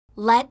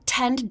Let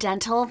Tend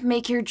Dental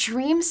make your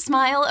dream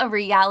smile a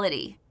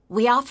reality.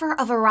 We offer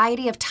a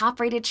variety of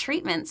top-rated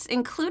treatments,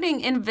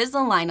 including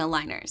Invisalign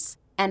aligners.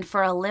 And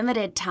for a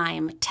limited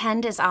time,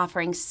 Tend is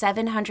offering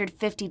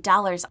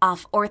 $750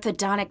 off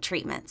orthodontic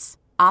treatments.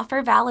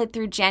 Offer valid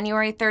through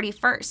January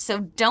 31st,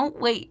 so don't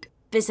wait.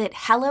 Visit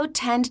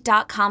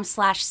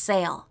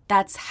hellotend.com/sale.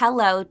 That's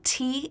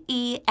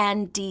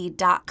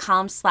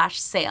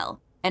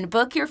hellotend.com/sale. And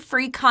book your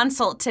free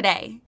consult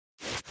today.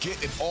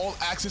 Get an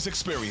all-access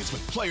experience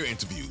with player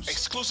interviews,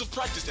 exclusive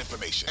practice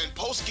information, and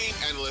post-game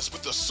analysts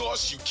with the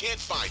sauce you can't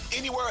find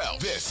anywhere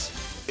else. This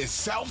is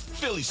South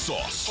Philly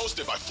Sauce,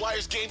 hosted by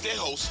Flyers game day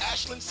host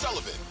Ashlyn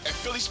Sullivan and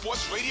Philly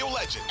sports radio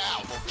legend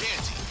Al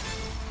Morganti.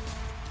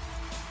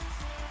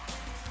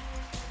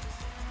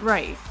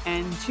 Right,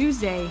 and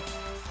Tuesday,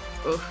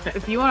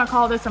 if you want to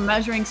call this a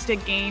measuring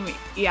stick game,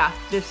 yeah,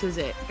 this is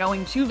it.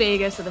 Going to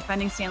Vegas, the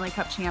defending Stanley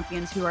Cup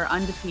champions who are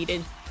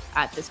undefeated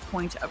at this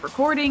point of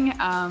recording. It's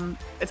going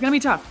to be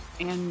tough.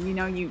 And,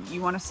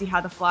 you want to see how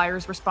the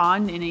Flyers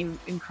respond in an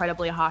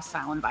incredibly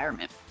hostile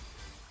environment.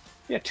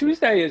 Yeah,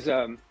 Tuesday is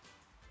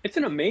it's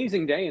an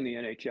amazing day in the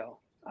NHL.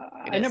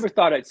 I never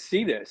thought I'd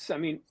see this. I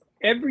mean,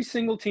 every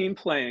single team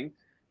playing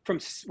from,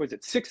 was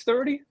it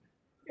 6:30?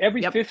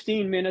 Every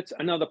 15 minutes,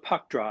 another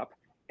puck drop,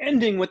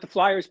 ending with the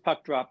Flyers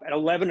puck drop at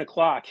 11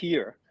 o'clock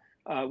here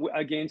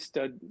against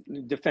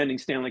defending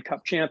Stanley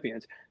Cup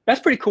champions. That's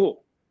pretty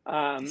cool.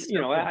 I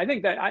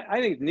think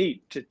it's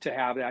neat to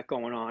have that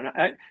going on.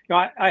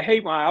 I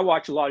hate when I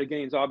watch a lot of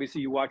games.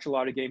 Obviously, you watch a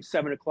lot of games,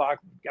 7 o'clock,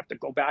 you have to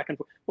go back and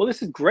forth. Well,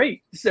 this is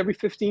great. This is every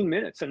 15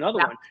 minutes, another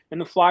one. And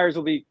the Flyers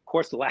will be, of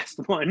course, the last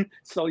one.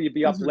 So you'll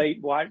be up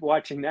late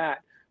watching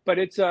that. But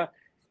it's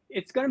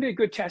going to be a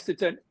good test.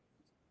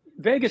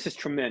 Vegas is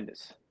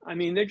tremendous. I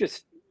mean, they're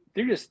just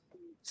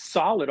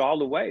solid all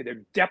the way. Their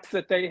depth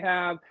that they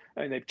have,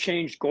 and they've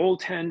changed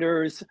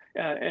goaltenders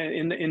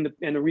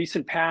in the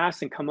recent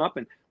past and come up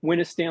and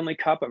win a Stanley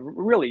Cup. A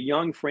really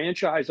young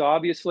franchise,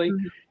 obviously.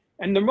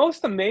 And the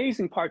most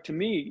amazing part to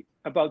me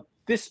about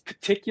this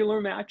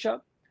particular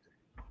matchup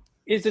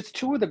is it's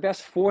two of the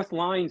best fourth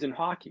lines in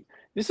hockey.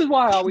 This is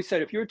why I always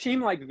said, if you're a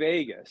team like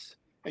Vegas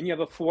and you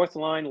have a fourth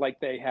line like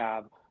they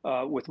have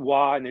with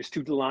Waugh, and there's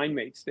two line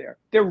mates there,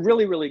 they're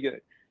really, really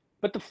good.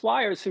 But the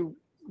Flyers, who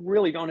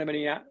really don't have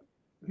any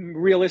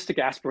realistic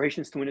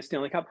aspirations to win a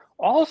Stanley Cup,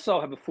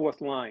 also have a fourth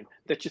line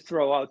that you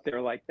throw out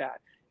there like that.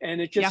 And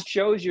it just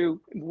shows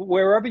you,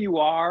 wherever you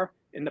are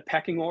in the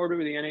pecking order of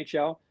the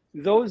NHL,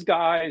 those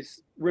guys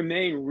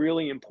remain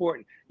really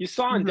important. You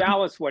saw in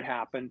Dallas what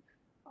happened.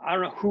 I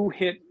don't know who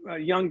hit a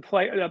young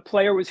player. A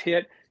player was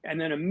hit, and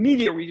then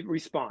immediate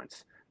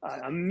response,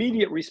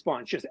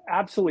 just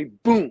absolutely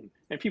boom.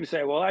 And people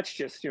say, well, that's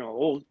just,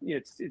 old.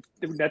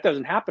 That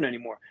doesn't happen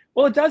anymore.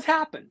 Well, it does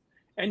happen.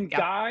 And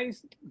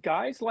guys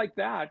like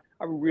that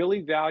are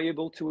really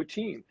valuable to a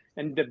team.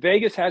 And the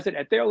Vegas has it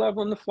at their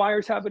level, and the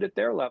Flyers have it at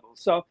their level.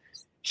 So it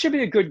should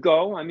be a good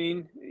go. I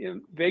mean,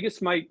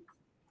 Vegas might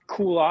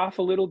cool off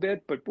a little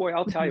bit, but boy,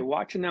 I'll tell you,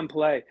 watching them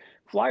play,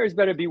 Flyers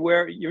better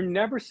beware. You're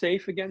never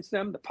safe against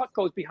them. The puck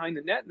goes behind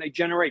the net, and they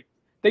generate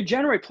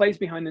plays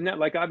behind the net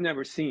like I've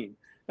never seen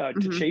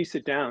to chase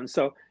it down.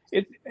 So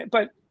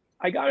but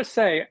I gotta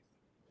say,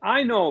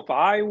 I know if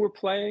I were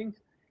playing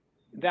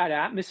that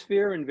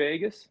atmosphere in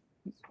Vegas,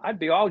 I'd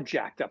be all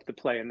jacked up to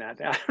play in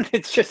that.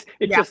 Just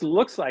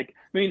looks like,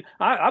 I mean,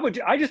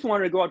 I just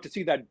wanted to go out to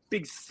see that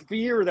big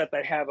sphere that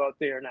they have out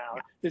there now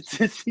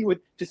to see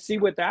what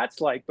that's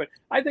like. But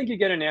I think you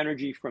get an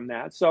energy from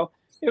that. So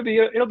it'll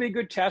be a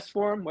good test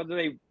for them, whether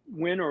they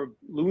win or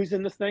lose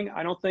in this thing.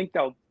 I don't think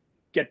they'll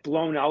get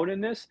blown out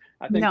in this.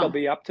 I think they'll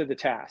be up to the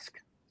task.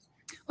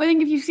 Well, I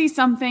think if you see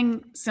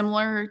something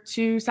similar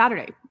to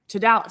Saturday, to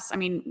Dallas, I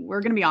mean,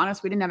 we're going to be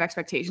honest, we didn't have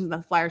expectations that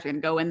the Flyers were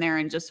going to go in there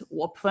and just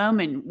whoop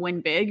them and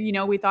win big.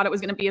 We thought it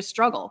was going to be a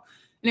struggle.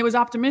 And it was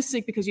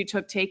optimistic because you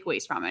took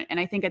takeaways from it. And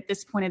I think at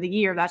this point of the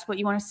year, that's what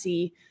you want to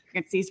see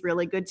against these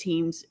really good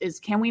teams is,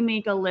 can we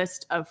make a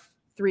list of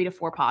 3 to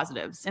 4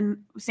 positives? And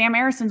Sam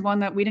Erison's one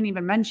that we didn't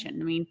even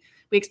mention. I mean,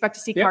 we expect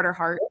to see Carter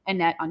Hart and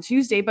net on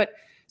Tuesday, but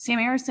Sam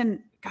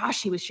Erison,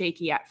 gosh, he was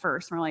shaky at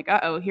first. And we're like,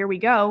 uh-oh, here we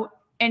go.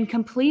 And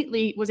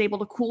completely was able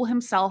to cool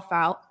himself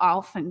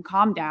off and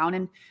calm down.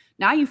 And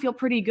now you feel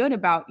pretty good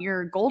about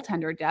your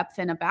goaltender depth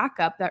and a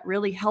backup that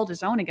really held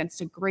his own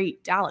against a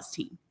great Dallas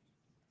team.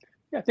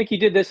 Yeah, I think he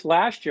did this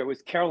last year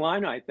with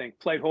Carolina, I think.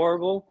 Played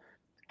horrible,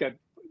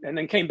 and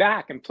then came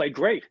back and played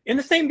great in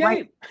the same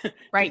game.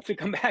 Right. to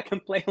come back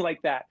and play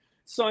like that.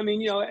 So, I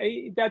mean,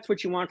 that's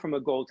what you want from a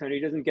goaltender.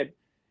 He doesn't get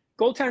 –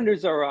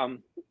 goaltenders are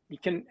you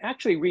can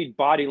actually read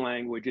body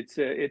language. It's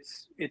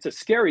a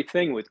scary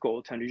thing with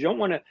goaltenders. You don't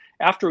want to,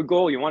 after a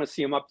goal, you want to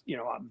see them up,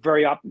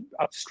 very up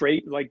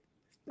straight, like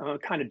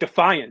kind of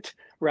defiant,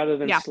 rather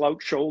than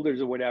slouch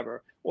shoulders or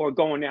whatever, or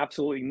going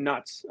absolutely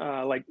nuts.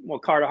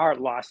 Carter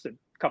Hart lost it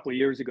a couple of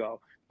years ago,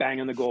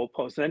 banging the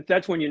goalpost. And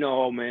that's when you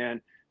know, oh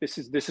man, this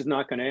is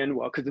not going to end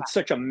well, because it's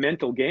such a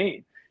mental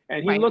game.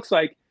 And he looks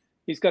like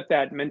he's got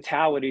that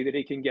mentality that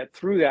he can get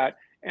through that.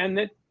 And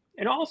that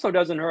it also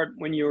doesn't hurt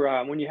when you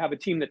have a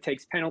team that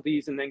takes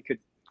penalties and then could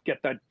get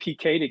that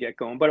PK to get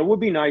going. But it would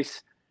be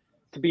nice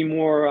to be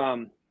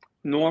more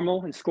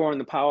normal and score on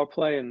the power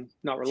play and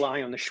not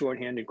rely on the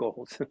shorthanded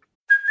goals.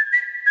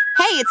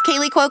 Hey, it's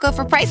Kaylee Cuoco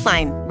for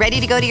Priceline.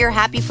 Ready to go to your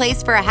happy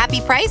place for a happy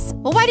price?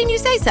 Well, why didn't you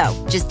say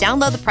so? Just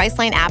download the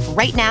Priceline app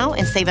right now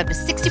and save up to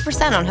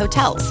 60% on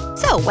hotels.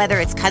 So whether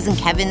it's Cousin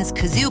Kevin's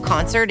Kazoo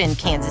Concert in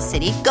Kansas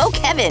City, go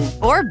Kevin,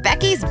 or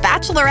Becky's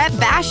Bachelorette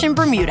Bash in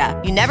Bermuda,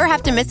 you never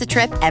have to miss a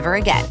trip ever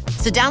again.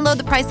 So download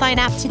the Priceline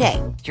app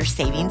today. Your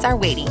savings are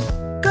waiting.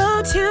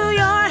 Go to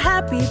your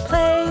happy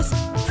place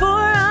for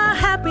a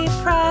happy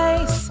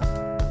price.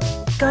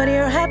 Go to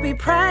your happy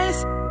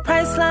price,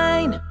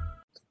 Priceline.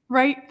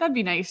 Right? That'd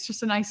be nice.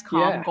 Just a nice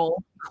calm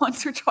goal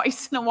once or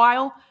twice in a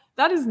while.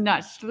 That is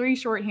nuts. 3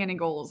 shorthanded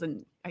goals.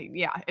 And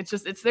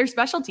it's their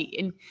specialty.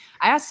 And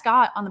I asked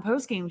Scott on the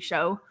postgame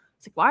show,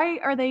 it's like, why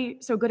are they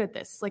so good at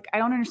this? Like, I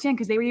don't understand,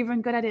 because they were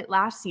even good at it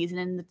last season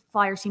and the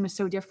Flyers team is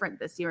so different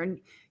this year. And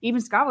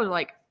even Scott was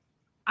like,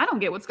 I don't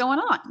get what's going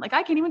on. Like,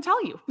 I can't even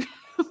tell you.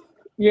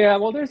 Yeah,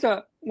 well,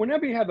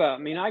 whenever you have I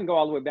can go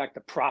all the way back to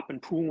Prop and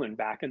Poulin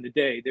back in the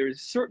day. There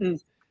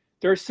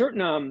are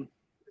certain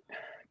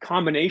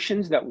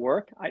combinations that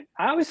work. I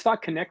always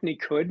thought Konechny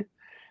could,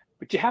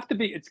 but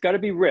it's got to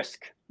be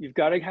risk. You've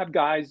got to have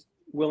guys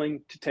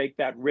willing to take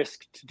that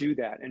risk to do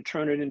that and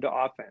turn it into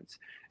offense.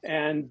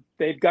 And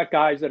they've got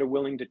guys that are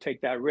willing to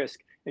take that risk.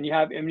 And you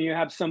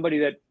have somebody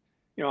that,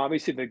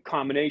 obviously the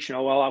combination,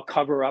 I'll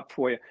cover up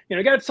for you.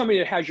 You got somebody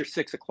that has your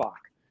 6 o'clock.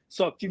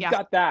 So if you've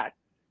got that,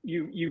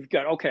 you've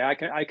got, okay,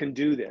 I can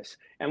do this.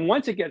 And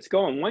once it gets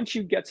going, once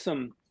you get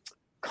some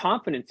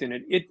confidence in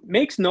it, it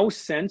makes no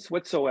sense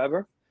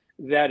whatsoever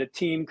that a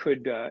team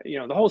could,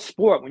 the whole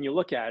sport, when you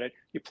look at it,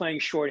 you're playing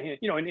shorthand,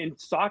 in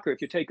soccer, if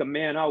you take a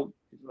man out,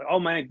 oh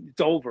man,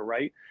 it's over,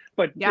 right?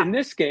 But in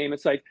this game,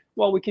 it's like,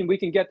 well, we can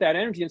get that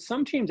energy. And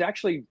some teams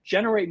actually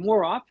generate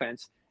more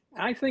offense.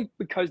 And I think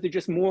because they're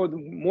just more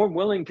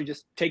willing to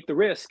just take the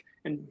risk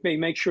and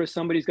make sure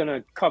somebody's going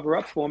to cover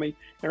up for me.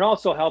 And it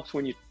also helps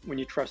when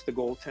you trust the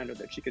goaltender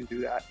that she can do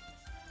that.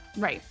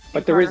 Right.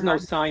 But there is no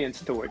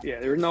science to it.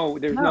 Yeah, there's no.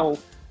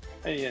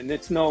 And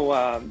it's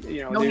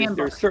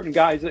there's certain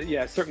guys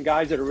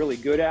that are really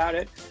good at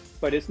it,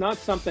 but it's not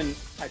something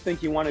I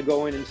think you want to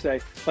go in and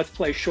say, let's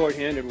play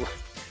shorthanded, we'll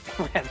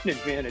have an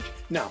advantage.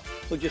 No,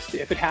 we'll just,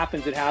 if it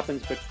happens, it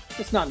happens, but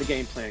it's not in the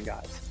game plan,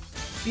 guys.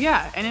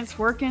 Yeah, and it's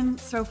working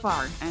so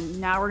far. And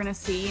now we're going to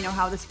see,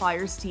 how this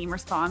Flyers team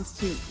responds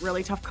to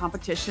really tough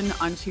competition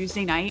on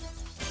Tuesday night.